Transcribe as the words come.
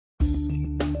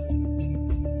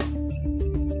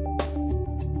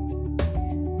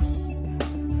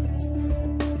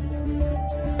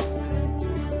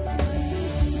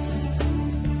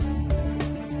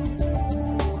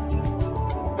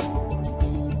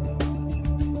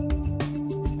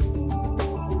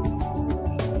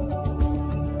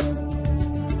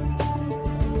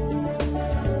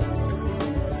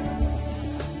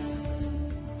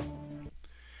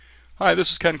Hi,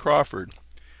 this is Ken Crawford.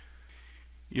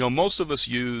 Most of us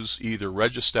use either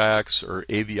Registax or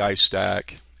AVI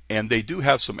Stack, and they do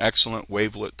have some excellent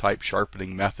wavelet type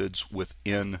sharpening methods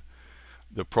within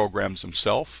the programs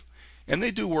themselves, and they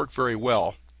do work very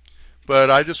well. But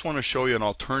I just want to show you an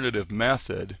alternative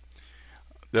method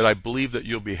that I believe that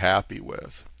you'll be happy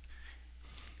with.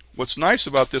 What's nice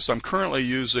about this, I'm currently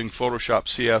using Photoshop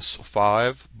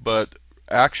CS2, but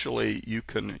actually you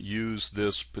can use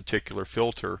this particular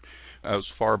filter as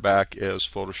far back as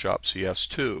Photoshop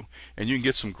CS2, and you can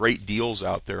get some great deals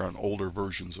out there on older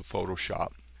versions of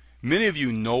Photoshop. Many of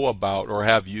you know about or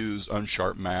have used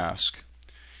Unsharp Mask,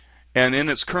 and in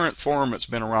its current form it's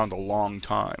been around a long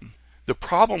time. The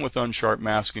problem with Unsharp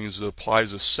Masking is it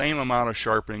applies the same amount of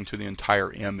sharpening to the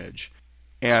entire image,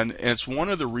 and it's one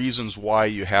of the reasons why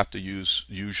you have to use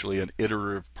usually an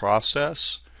iterative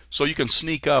process so you can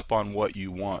sneak up on what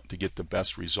you want to get the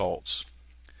best results.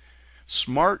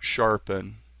 Smart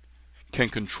Sharpen can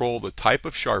control the type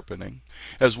of sharpening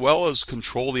as well as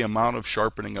control the amount of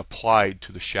sharpening applied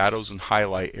to the shadows and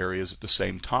highlight areas at the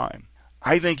same time.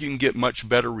 I think you can get much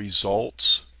better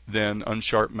results than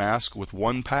Unsharp Mask with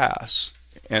one pass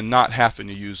and not having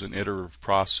to use an iterative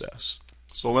process.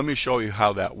 So let me show you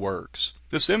how that works.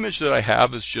 This image that I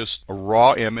have is just a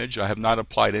raw image. I have not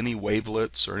applied any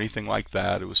wavelets or anything like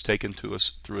that. It was taken through a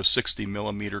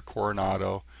 60mm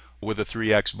Coronado with a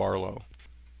 3x Barlow.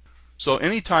 So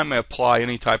anytime I apply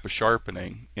any type of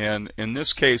sharpening, and in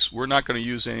this case we're not going to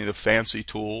use any of the fancy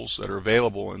tools that are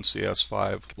available in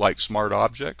CS5 like Smart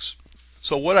Objects.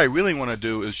 So what I really want to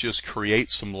do is just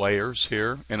create some layers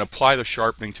here and apply the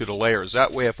sharpening to the layers.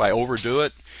 That way if I overdo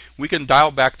it, we can dial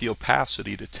back the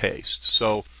opacity to taste.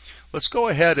 So let's go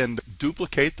ahead and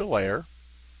duplicate the layer.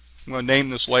 I'm going to name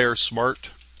this layer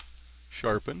Smart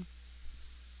Sharpen.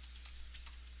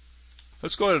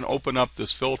 Let's go ahead and open up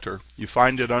this filter. You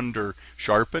find it under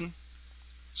Sharpen,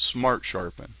 Smart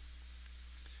Sharpen.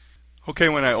 Okay,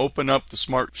 when I open up the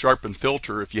Smart Sharpen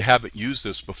filter, if you haven't used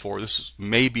this before, this is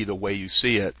maybe the way you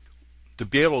see it. To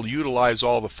be able to utilize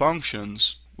all the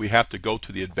functions, we have to go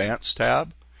to the Advanced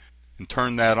tab and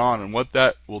turn that on. And what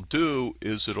that will do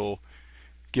is it'll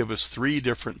give us 3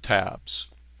 different tabs.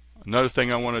 Another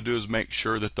thing I want to do is make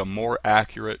sure that the more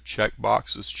accurate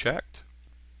checkbox is checked.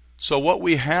 So what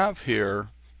we have here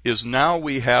is now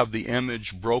we have the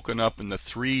image broken up into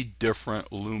 3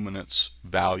 different luminance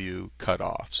value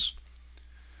cutoffs.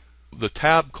 The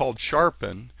tab called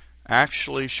Sharpen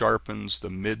actually sharpens the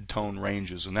mid-tone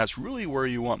ranges, and that's really where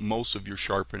you want most of your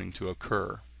sharpening to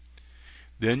occur.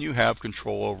 Then you have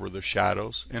control over the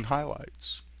shadows and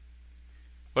highlights.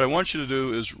 What I want you to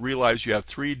do is realize you have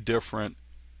 3 different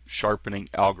sharpening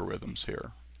algorithms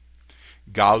here.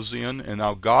 Gaussian, and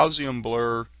now Gaussian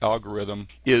blur algorithm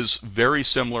is very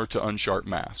similar to Unsharp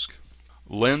Mask.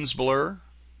 Lens blur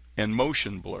and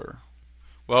motion blur.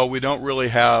 Well, we don't really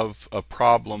have a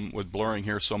problem with blurring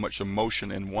here so much of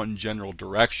motion in one general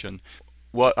direction.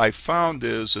 What I found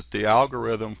is that the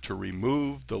algorithm to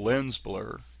remove the lens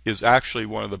blur is actually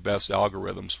one of the best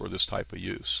algorithms for this type of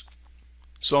use.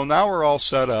 So now we're all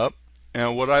set up,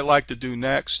 and what I like to do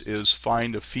next is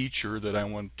find a feature that I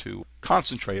want to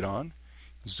concentrate on.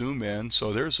 Zoom in,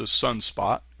 so there's a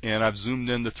sunspot, and I've zoomed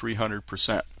in to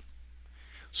 300%.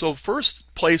 So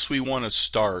first place we want to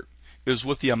start is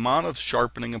with the amount of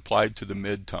sharpening applied to the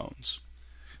midtones.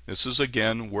 This is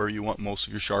again where you want most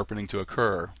of your sharpening to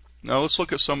occur. Now let's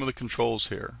look at some of the controls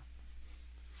here.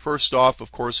 First off,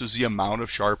 of course, is the amount of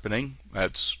sharpening.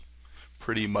 That's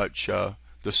pretty much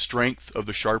the strength of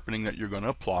the sharpening that you're going to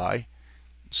apply.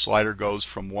 Slider goes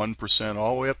from 1%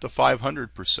 all the way up to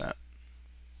 500%.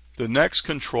 The next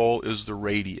control is the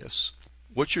radius.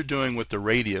 What you're doing with the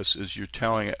radius is you're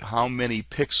telling it how many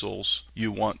pixels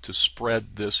you want to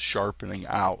spread this sharpening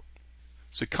out.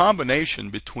 It's a combination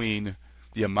between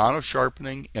the amount of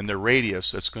sharpening and the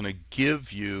radius that's going to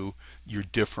give you your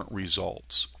different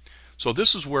results. So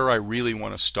this is where I really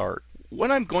want to start.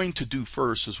 What I'm going to do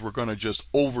first is we're going to just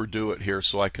overdo it here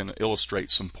so I can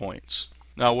illustrate some points.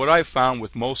 Now what I found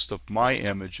with most of my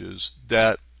images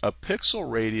that a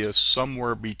pixel radius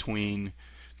somewhere between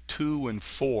 2 and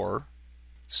 4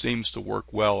 seems to work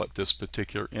well at this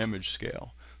particular image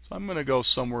scale. So I'm going to go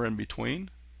somewhere in between,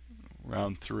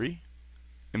 around 3.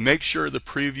 And make sure the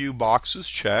preview box is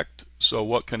checked. So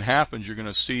what can happen is you're going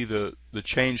to see the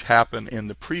change happen in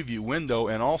the preview window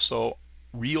and also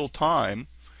real time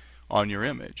on your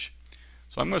image.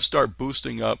 So I'm going to start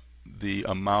boosting up the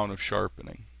amount of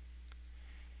sharpening.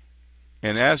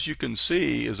 And as you can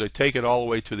see, as I take it all the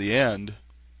way to the end,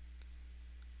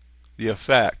 the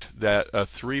effect that a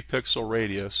 3 pixel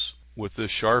radius with this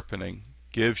sharpening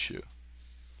gives you.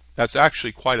 That's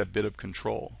actually quite a bit of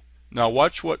control. Now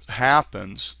watch what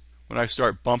happens when I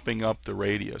start bumping up the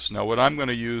radius. Now what I'm going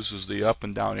to use is the up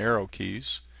and down arrow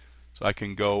keys, so I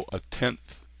can go 1/10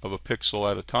 of a pixel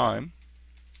at a time.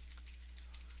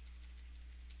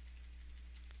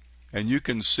 And you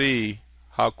can see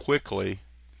how quickly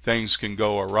things can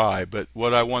go awry. But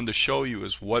what I wanted to show you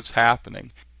is what's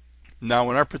happening. Now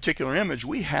in our particular image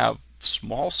we have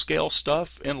small scale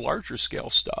stuff and larger scale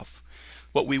stuff.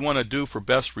 What we want to do for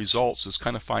best results is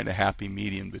kind of find a happy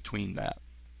medium between that.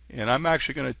 And I'm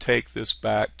actually going to take this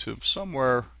back to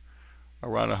somewhere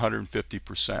around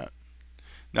 150%.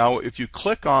 Now if you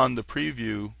click on the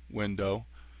preview window,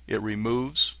 it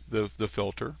removes the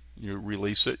filter. You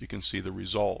release it, you can see the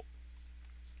result.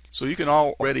 So you can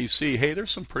already see, hey,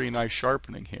 there's some pretty nice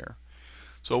sharpening here.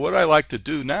 So what I like to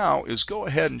do now is go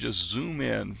ahead and just zoom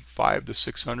in 500 to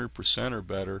 600% or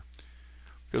better,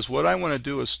 because what I want to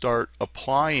do is start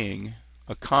applying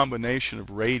a combination of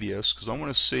radius, because I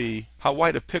want to see how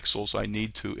wide of pixels I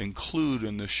need to include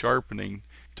in the sharpening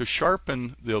to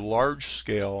sharpen the large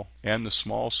scale and the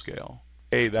small scale.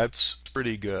 Hey, that's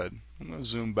pretty good. I'm going to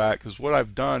zoom back, because what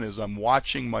I've done is I'm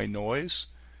watching my noise.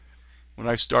 When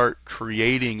I start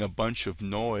creating a bunch of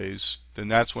noise, then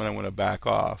that's when I want to back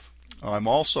off. I'm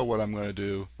also, what I'm going to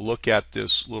do, look at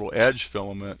this little edge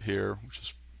filament here, which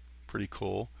is pretty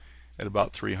cool, at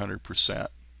about 300%.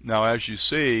 Now as you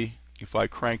see, if I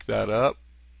crank that up,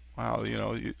 wow,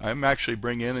 I'm actually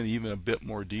bringing in even a bit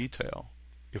more detail.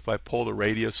 If I pull the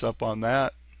radius up on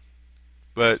that,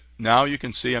 but now you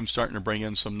can see I'm starting to bring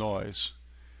in some noise.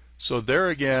 So there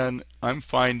again, I'm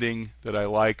finding that I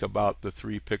like about the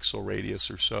 3 pixel radius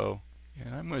or so.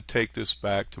 And I'm going to take this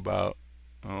back to about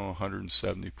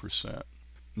 170%.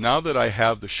 Now that I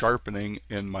have the sharpening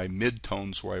in my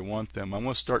midtones where I want them, I'm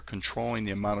going to start controlling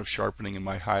the amount of sharpening in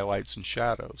my highlights and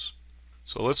shadows.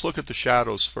 So let's look at the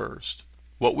shadows first.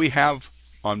 What we have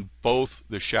on both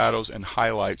the shadows and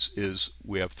highlights is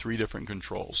we have 3 different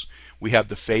controls. We have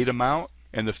the fade amount,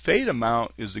 and the fade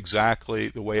amount is exactly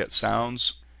the way it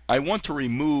sounds. I want to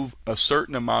remove a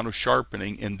certain amount of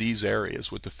sharpening in these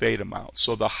areas with the fade amount.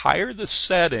 So the higher the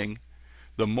setting,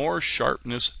 the more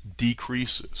sharpness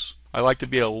decreases. I like to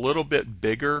be a little bit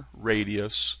bigger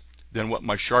radius than what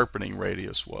my sharpening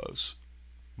radius was.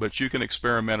 But you can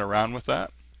experiment around with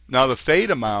that. Now the fade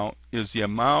amount is the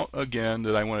amount, again,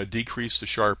 that I want to decrease the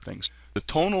sharpening. The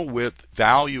tonal width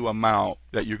value amount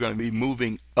that you're going to be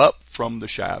moving up from the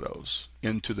shadows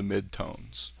into the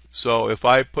midtones. So if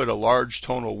I put a large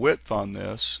tonal width on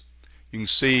this, you can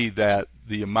see that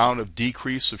the amount of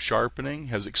decrease of sharpening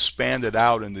has expanded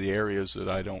out into the areas that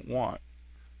I don't want.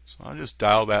 So I'll just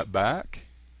dial that back,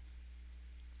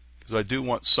 because I do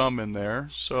want some in there.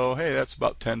 So hey, that's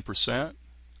about 10%.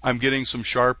 I'm getting some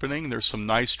sharpening. There's some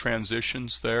nice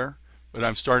transitions there, but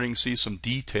I'm starting to see some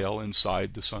detail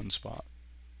inside the sunspot.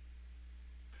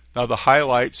 Now the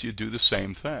highlights, you do the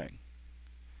same thing.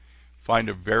 Find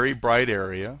a very bright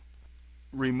area,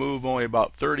 remove only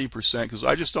about 30%, because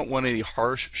I just don't want any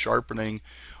harsh sharpening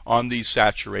on these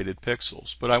saturated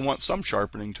pixels, but I want some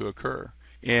sharpening to occur.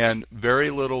 And very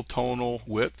little tonal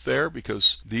width there,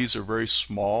 because these are very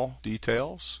small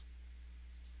details.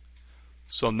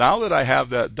 So now that I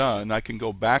have that done, I can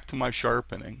go back to my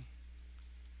sharpening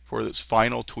for its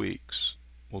final tweaks.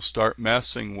 We'll start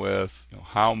messing with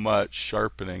how much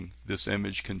sharpening this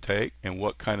image can take and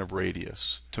what kind of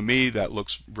radius. To me, that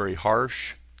looks very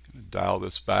harsh. I'm going to dial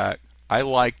this back. I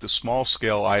like the small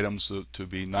scale items to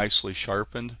be nicely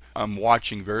sharpened. I'm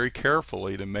watching very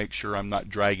carefully to make sure I'm not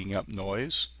dragging up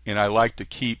noise, and I like to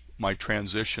keep my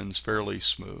transitions fairly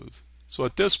smooth. So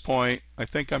at this point, I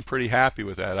think I'm pretty happy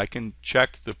with that. I can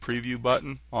check the preview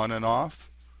button on and off,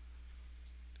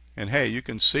 and hey, you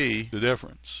can see the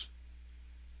difference.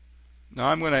 Now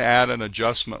I'm going to add an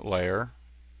adjustment layer,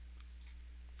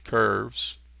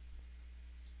 curves.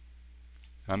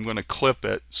 I'm going to clip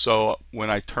it so when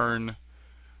I turn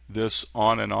this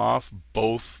on and off,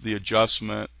 both the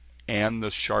adjustment and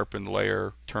the sharpened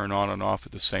layer turn on and off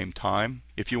at the same time.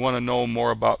 If you want to know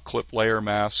more about clip layer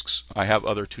masks, I have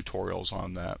other tutorials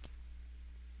on that.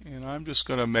 And I'm just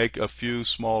going to make a few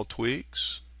small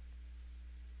tweaks.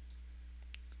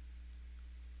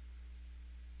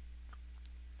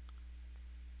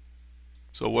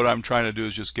 So what I'm trying to do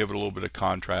is just give it a little bit of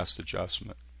contrast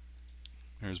adjustment.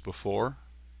 There's before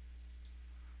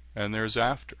and there's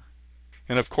after.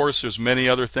 And of course there's many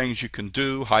other things you can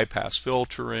do, high pass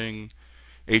filtering,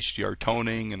 HDR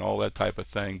toning, and all that type of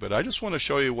thing. But I just want to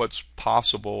show you what's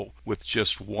possible with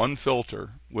just one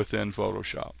filter within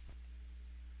Photoshop.